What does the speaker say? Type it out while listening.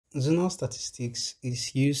Zonal statistics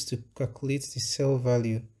is used to calculate the cell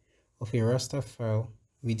value of a raster file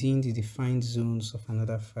within the defined zones of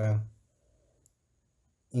another file.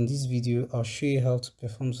 In this video, I'll show you how to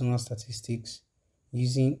perform zonal statistics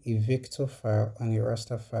using a vector file and a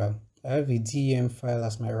raster file. I have a DEM file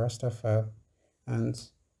as my raster file and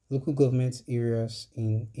local government areas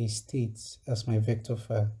in a state as my vector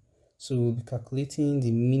file. So we'll be calculating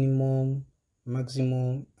the minimum,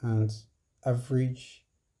 maximum, and average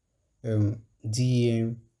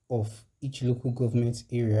DEM of each local government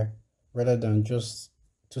area rather than just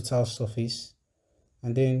total surface.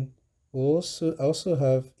 And then I also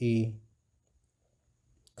have a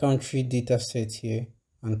country data set here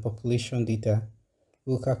and population data.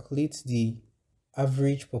 We'll calculate the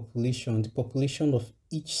average population, the population of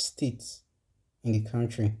each state in the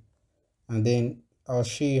country, and then I'll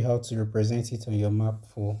show you how to represent it on your map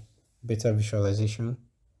for better visualization.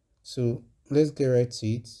 So let's get right to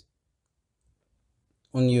it.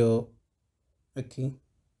 On your, okay,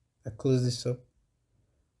 I close this up.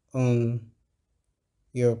 On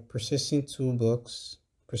your processing toolbox,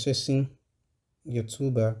 processing your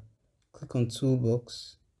toolbar, click on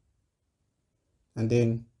toolbox, and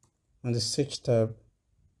then on the search tab,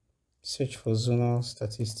 search for zonal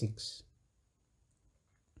statistics.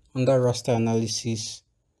 Under raster analysis,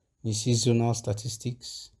 you see zonal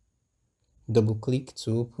statistics. Double click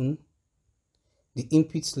to open. The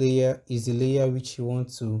input layer is the layer which you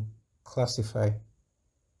want to classify.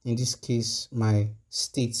 In this case, my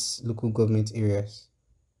state's local government areas.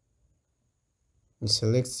 You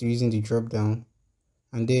select using the drop down,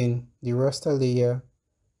 and then the raster layer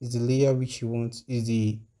is the layer which you want, is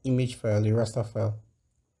the image file, the raster file.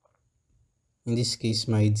 In this case,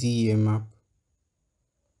 my DEM map.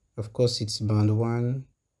 Of course, it's band 1.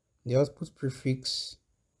 The output prefix,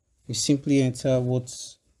 you simply enter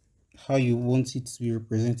how you want it to be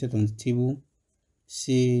represented on the table.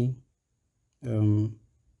 Say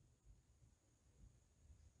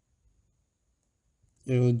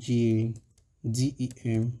LGDEM,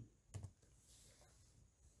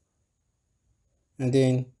 and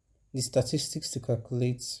then the statistics to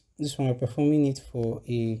calculate. This one we're performing it for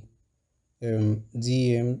a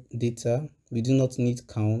DEM data. We do not need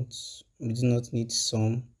counts, we do not need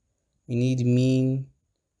sum, we need mean.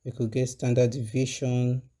 We could get standard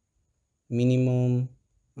deviation, minimum,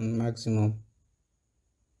 and maximum.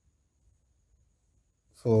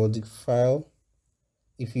 For the file,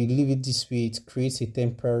 if you leave it this way, it creates a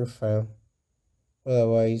temporary file.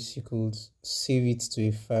 Otherwise, you could save it to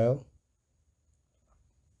a file.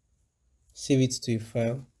 Save it to a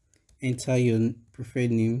file. Enter your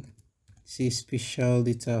preferred name. Say Special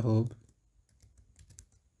Data Hub.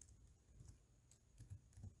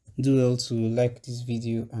 Do well to like this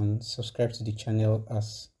video and subscribe to the channel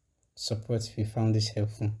as support if you found this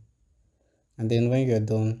helpful. And then when you're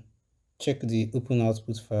done, check the open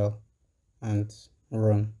output file and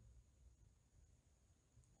run.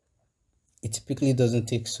 It typically doesn't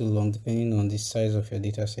take so long depending on the size of your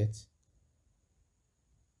dataset.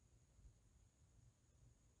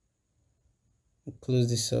 Close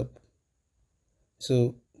this up.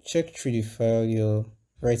 So check through the file, you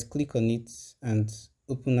right click on it and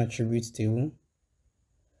open attribute table,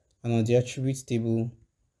 and on the attribute table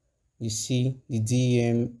you see the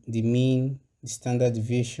DEM, the mean, the standard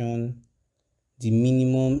deviation, the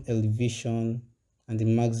minimum elevation, and the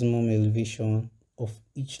maximum elevation of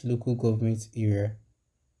each local government area,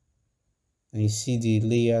 and you see the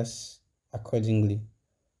layers accordingly.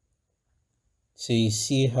 So you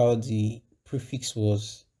see how the prefix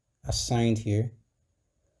was assigned here.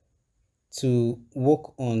 To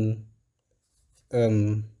work on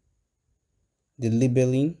the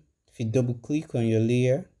labeling, if you double click on your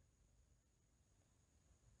layer,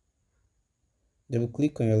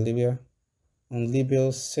 on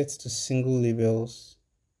labels, set to single labels,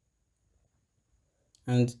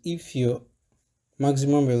 and if your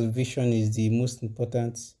maximum elevation is the most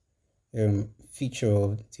important feature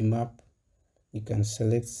of the map, you can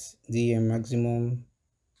select the maximum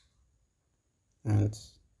and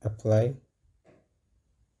apply.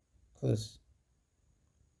 Close.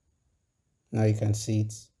 Now you can see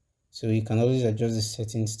it. So you can always adjust the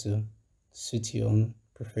settings to suit your own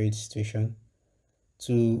preferred situation.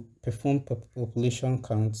 To perform population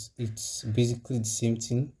counts, it's basically the same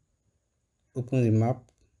thing. Open the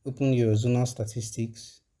map, open your zonal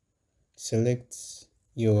statistics, select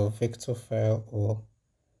your vector file or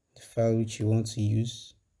the file which you want to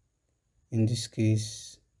use. In this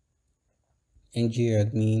case,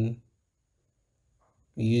 ngAdmin.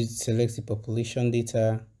 Select the population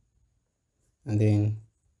data, and then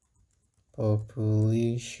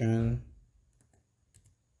population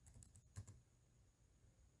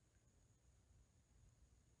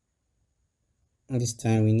This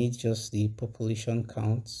time we need just the population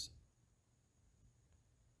count,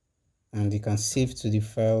 and you can save to the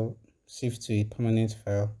file, save to a permanent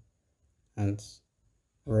file, and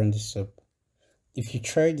run this up. If you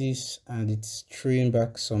try this and it's throwing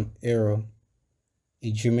back some error,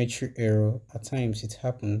 a geometry error, at times it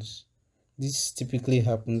happens. This typically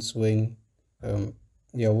happens when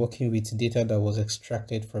you're working with data that was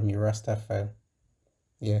extracted from a raster file.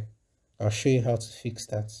 Yeah, I'll show you how to fix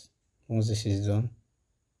that once this is done.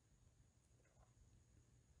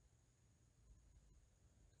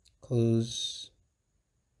 Close,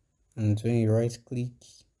 and when you right click,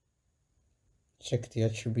 check the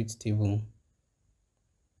attributes table.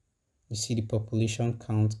 You see the population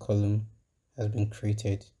count column has been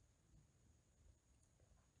created.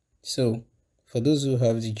 So for those who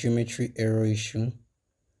have the geometry error issue,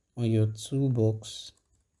 on your toolbox,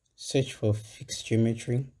 search for fix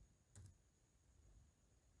geometry.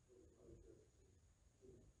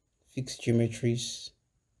 Fix geometries.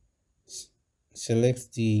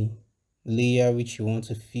 Select the layer which you want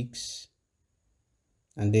to fix,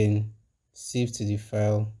 and then save to the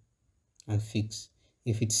file and fix.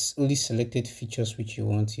 If it's only selected features which you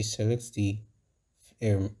want, you select the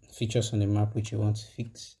features on the map which you want to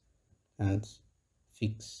fix and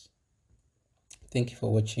fix. Thank you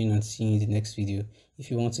for watching, and see you in the next video. If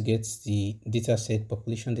you want to get the dataset,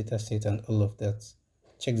 population dataset, and all of that,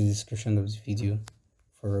 check the description of the video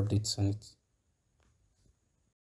for updates on it.